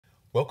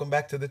Welcome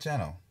back to the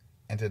channel,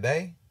 and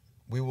today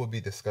we will be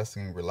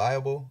discussing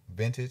reliable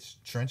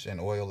vintage trench and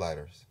oil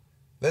lighters.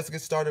 Let's get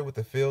started with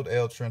the Field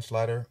L Trench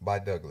Lighter by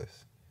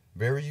Douglas.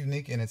 Very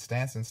unique in its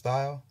stance and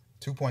style,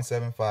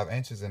 2.75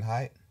 inches in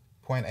height,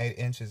 0.8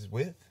 inches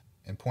width,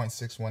 and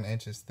 0.61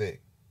 inches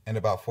thick, and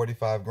about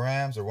 45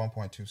 grams or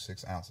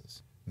 1.26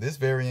 ounces. This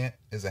variant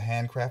is a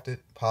handcrafted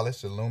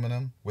polished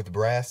aluminum with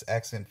brass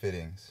accent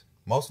fittings.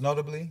 Most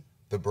notably,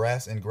 the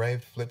brass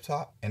engraved flip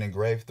top and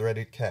engraved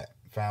threaded cap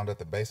found at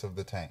the base of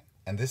the tank,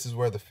 and this is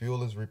where the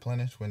fuel is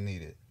replenished when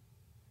needed.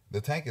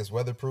 The tank is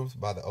weatherproofed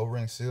by the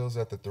O-ring seals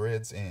at the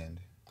thread's end.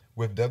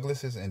 With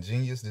Douglas's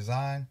ingenious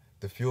design,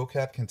 the fuel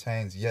cap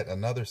contains yet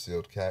another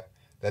sealed cap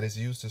that is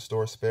used to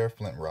store spare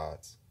flint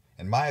rods.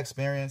 In my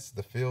experience,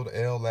 the Field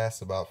L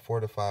lasts about 4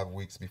 to 5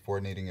 weeks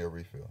before needing a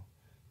refill.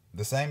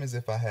 The same as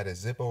if I had a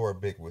Zippo or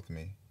Bic with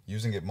me,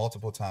 using it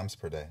multiple times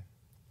per day.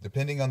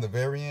 Depending on the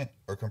variant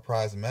or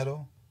comprised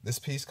metal, this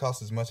piece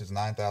costs as much as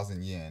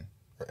 9,000 yen,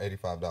 or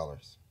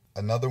 $85.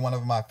 Another one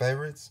of my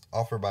favorites,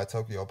 offered by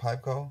Tokyo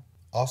Pipe Co.,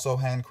 also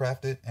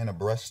handcrafted in a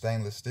brushed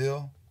stainless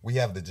steel, we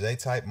have the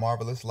J-Type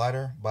Marvelous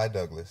Lighter by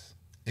Douglas,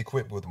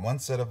 equipped with one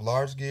set of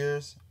large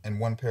gears and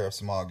one pair of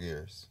small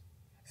gears.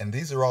 And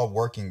these are all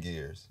working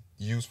gears,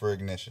 used for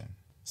ignition.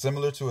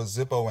 Similar to a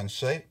Zippo in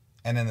shape,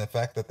 and in the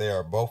fact that they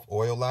are both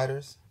oil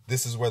lighters,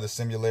 this is where the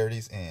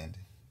similarities end.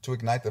 To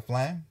ignite the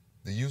flame,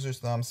 the user's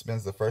thumb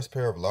spins the first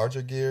pair of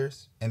larger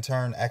gears, in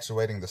turn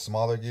actuating the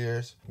smaller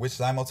gears, which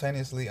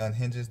simultaneously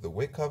unhinges the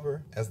wick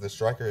cover as the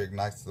striker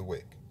ignites the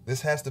wick.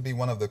 This has to be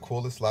one of the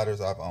coolest lighters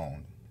I've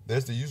owned.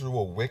 There's the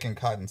usual wick and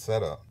cotton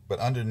setup, but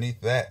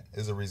underneath that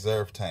is a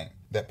reserve tank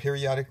that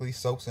periodically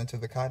soaks into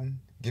the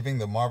cotton, giving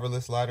the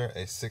Marvelous Lighter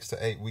a 6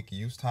 to 8 week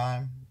use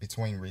time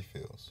between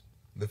refills.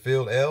 The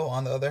Field L,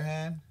 on the other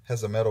hand,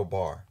 has a metal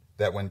bar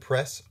that when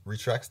pressed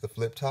retracts the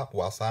flip top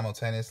while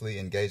simultaneously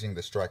engaging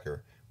the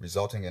striker,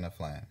 resulting in a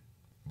flame.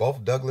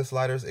 Both Douglas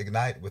lighters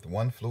ignite with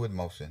one fluid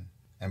motion,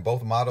 and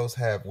both models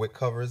have wick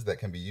covers that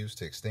can be used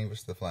to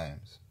extinguish the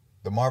flames.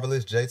 The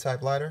Marvelous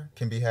J-Type lighter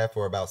can be had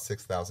for about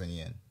 6,000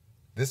 yen.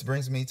 This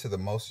brings me to the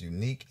most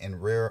unique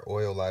and rare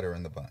oil lighter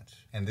in the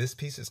bunch, and this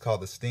piece is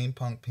called the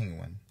SteamPunk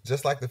Penguin.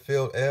 Just like the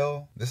Field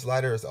L, this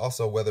lighter is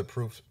also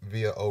weatherproofed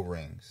via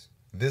O-rings.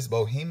 This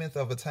behemoth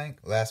of a tank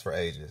lasts for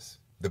ages.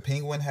 The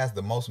Penguin has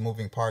the most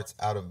moving parts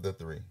out of the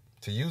three.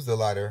 To use the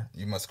lighter,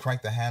 you must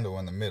crank the handle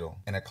in the middle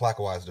in a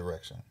clockwise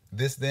direction.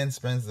 This then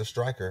spins the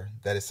striker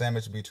that is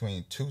sandwiched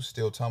between two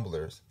steel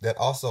tumblers that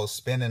also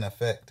spin in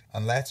effect,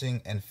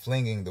 unlatching and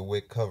flinging the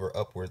wick cover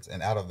upwards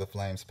and out of the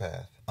flame's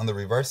path. On the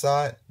reverse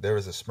side, there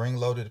is a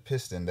spring-loaded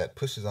piston that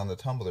pushes on the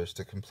tumblers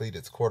to complete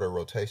its quarter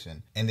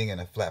rotation, ending in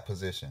a flat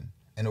position,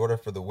 in order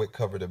for the wick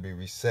cover to be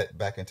reset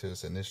back into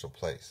its initial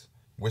place,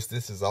 which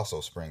this is also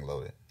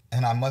spring-loaded.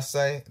 And I must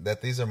say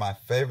that these are my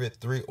favorite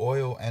 3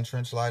 oil and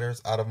trench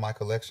lighters out of my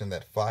collection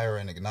that fire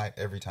and ignite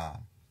every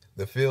time.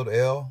 The Field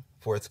L,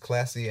 for its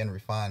classy and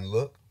refined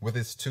look, with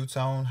its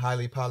two-tone,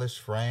 highly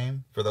polished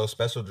frame for those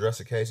special dress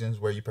occasions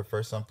where you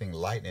prefer something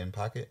light in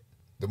pocket.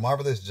 The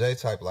Marvelous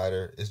J-Type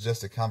lighter is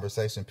just a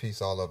conversation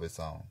piece all of its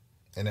own.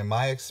 And in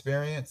my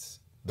experience,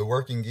 the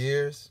working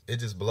gears, it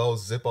just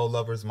blows Zippo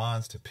lovers'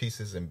 minds to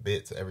pieces and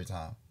bits every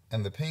time.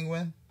 And the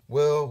Penguin,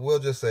 well, we'll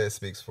just say it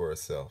speaks for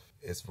itself.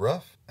 It's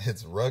rough,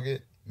 it's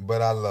rugged,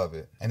 but I love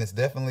it. And it's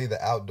definitely the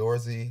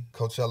outdoorsy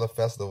Coachella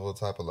Festival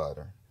type of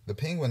lighter. The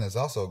Penguin is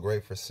also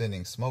great for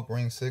sending smoke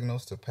ring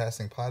signals to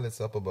passing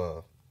pilots up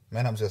above.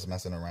 Man, I'm just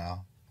messing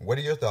around. What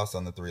are your thoughts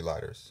on the 3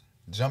 lighters?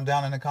 Jump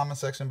down in the comment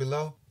section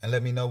below and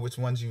let me know which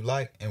ones you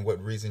like and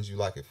what reasons you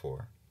like it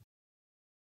for.